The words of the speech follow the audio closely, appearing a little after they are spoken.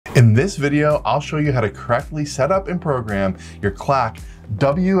In this video, I'll show you how to correctly set up and program your Clack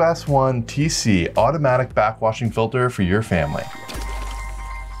WS1TC Automatic Backwashing Filter for your family.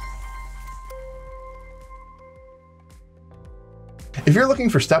 If you're looking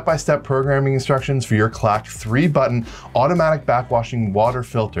for step-by-step programming instructions for your Clack 3-button automatic backwashing water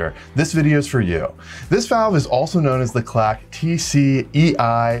filter, this video is for you. This valve is also known as the Clack TC,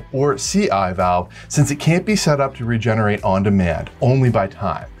 EI, or CI valve, since it can't be set up to regenerate on demand, only by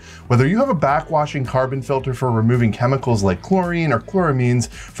time. Whether you have a backwashing carbon filter for removing chemicals like chlorine or chloramines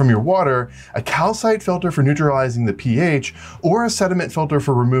from your water, a calcite filter for neutralizing the pH, or a sediment filter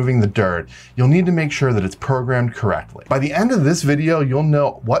for removing the dirt, you'll need to make sure that it's programmed correctly. By the end of this video, you'll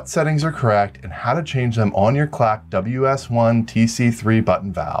know what settings are correct and how to change them on your Clack WS1TC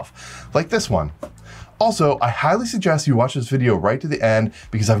 3-button valve, like this one. Also, I highly suggest you watch this video right to the end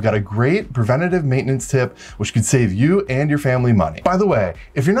because I've got a great preventative maintenance tip which could save you and your family money. By the way,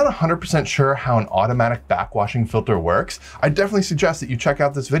 if you're not 100% sure how an automatic backwashing filter works, I definitely suggest that you check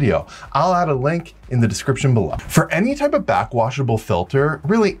out this video. I'll add a link in the description below. For any type of backwashable filter,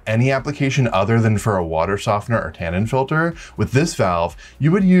 really any application other than for a water softener or tannin filter, with this valve,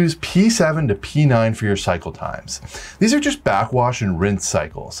 you would use P7 to P9 for your cycle times. These are just backwash and rinse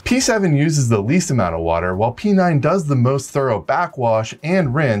cycles. P7 uses the least amount of water, while P9 does the most thorough backwash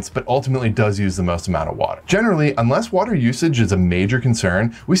and rinse, but ultimately does use the most amount of water. Generally, unless water usage is a major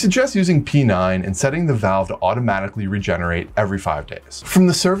concern, we suggest using P9 and setting the valve to automatically regenerate every 5 days. From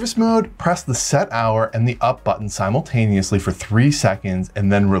the service mode, press the set hour and the up button simultaneously for 3 seconds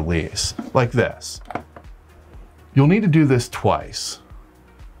and then release, like this. You'll need to do this twice.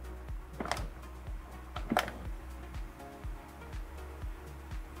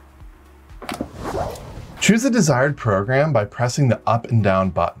 Choose the desired program by pressing the up and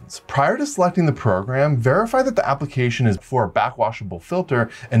down buttons. Prior to selecting the program, verify that the application is for a backwashable filter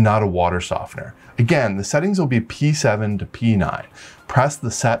and not a water softener. Again, the settings will be P7 to P9. Press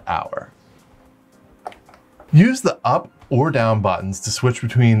the set hour. Use the up or down buttons to switch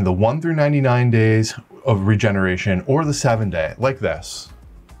between the 1 through 99 days of regeneration or the 7-day, like this.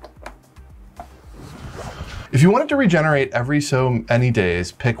 If you want it to regenerate every so many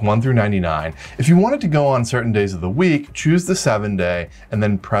days, pick 1 through 99. If you want it to go on certain days of the week, choose the 7-day and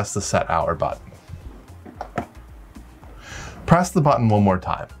then press the set hour button. Press the button one more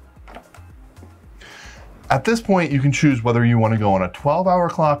time. At this point, you can choose whether you want to go on a 12-hour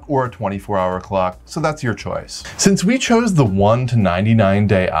clock or a 24-hour clock, so that's your choice. Since we chose the 1 to 99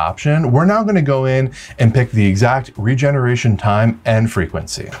 day option, we're now going to go in and pick the exact regeneration time and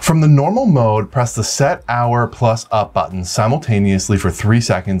frequency. From the normal mode, press the set hour plus up button simultaneously for 3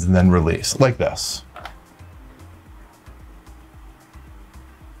 seconds and then release, like this.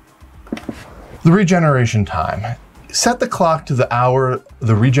 The regeneration time. Set the clock to the hour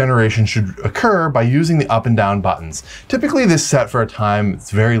the regeneration should occur by using the up and down buttons. Typically this is set for a time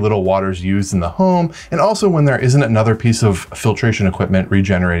it's very little water is used in the home, and also when there isn't another piece of filtration equipment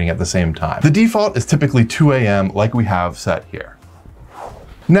regenerating at the same time. The default is typically 2 a.m. like we have set here.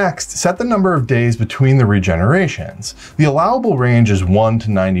 Next, set the number of days between the regenerations. The allowable range is 1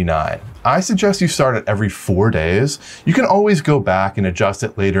 to 99. I suggest you start at every 4 days. You can always go back and adjust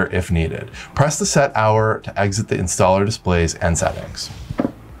it later if needed. Press the set hour to exit the installer displays and settings.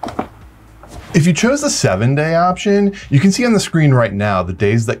 If you chose the 7-day option, you can see on the screen right now the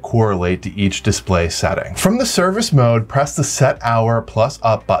days that correlate to each display setting. From the service mode, press the set hour plus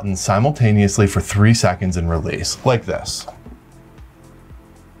up button simultaneously for 3 seconds and release, like this.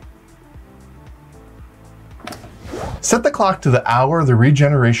 Set the clock to the hour the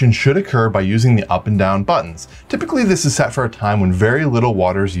regeneration should occur by using the up and down buttons. Typically this is set for a time when very little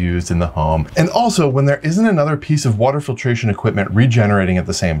water is used in the home, and also when there isn't another piece of water filtration equipment regenerating at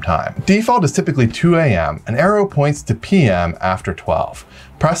the same time. Default is typically 2 a.m. An arrow points to p.m. after 12.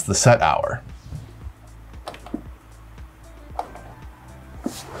 Press the set hour.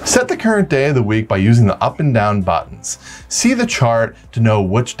 Set the current day of the week by using the up and down buttons. See the chart to know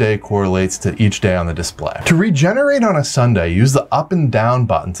which day correlates to each day on the display. To regenerate on a Sunday, use the up and down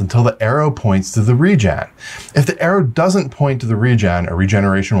buttons until the arrow points to the regen. If the arrow doesn't point to the regen, a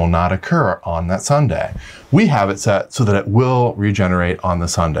regeneration will not occur on that Sunday. We have it set so that it will regenerate on the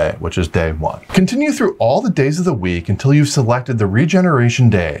Sunday, which is day 1. Continue through all the days of the week until you've selected the regeneration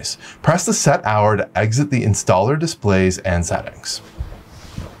days. Press the set hour to exit the installer displays and settings.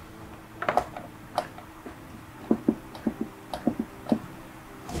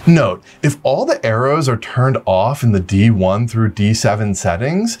 Note, if all the arrows are turned off in the D1 through D7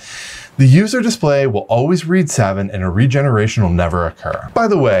 settings, the user display will always read 7 and a regeneration will never occur. By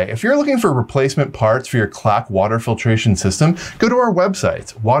the way, if you're looking for replacement parts for your Clack water filtration system, go to our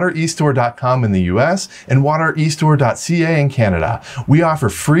websites, waterestore.com in the US and waterestore.ca in Canada. We offer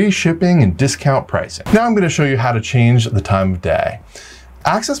free shipping and discount pricing. Now I'm going to show you how to change the time of day.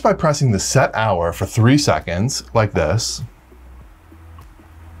 Access by pressing the set hour for 3 seconds, like this.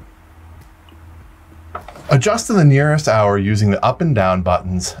 Adjust to the nearest hour using the up and down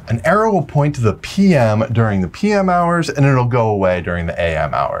buttons. An arrow will point to the PM during the PM hours and it'll go away during the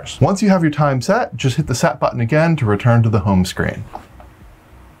AM hours. Once you have your time set, just hit the set button again to return to the home screen.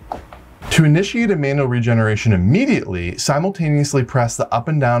 To initiate a manual regeneration immediately, simultaneously press the up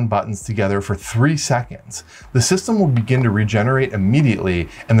and down buttons together for 3 seconds. The system will begin to regenerate immediately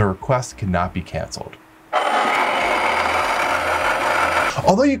and the request cannot be canceled.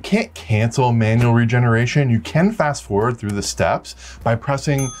 Although you can't cancel manual regeneration, you can fast forward through the steps by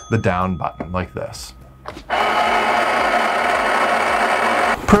pressing the down button like this.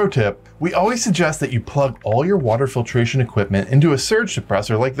 Pro tip, we always suggest that you plug all your water filtration equipment into a surge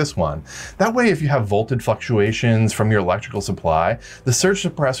suppressor like this one. That way, if you have voltage fluctuations from your electrical supply, the surge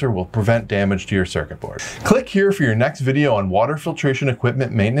suppressor will prevent damage to your circuit board. Click here for your next video on water filtration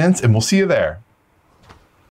equipment maintenance, and we'll see you there.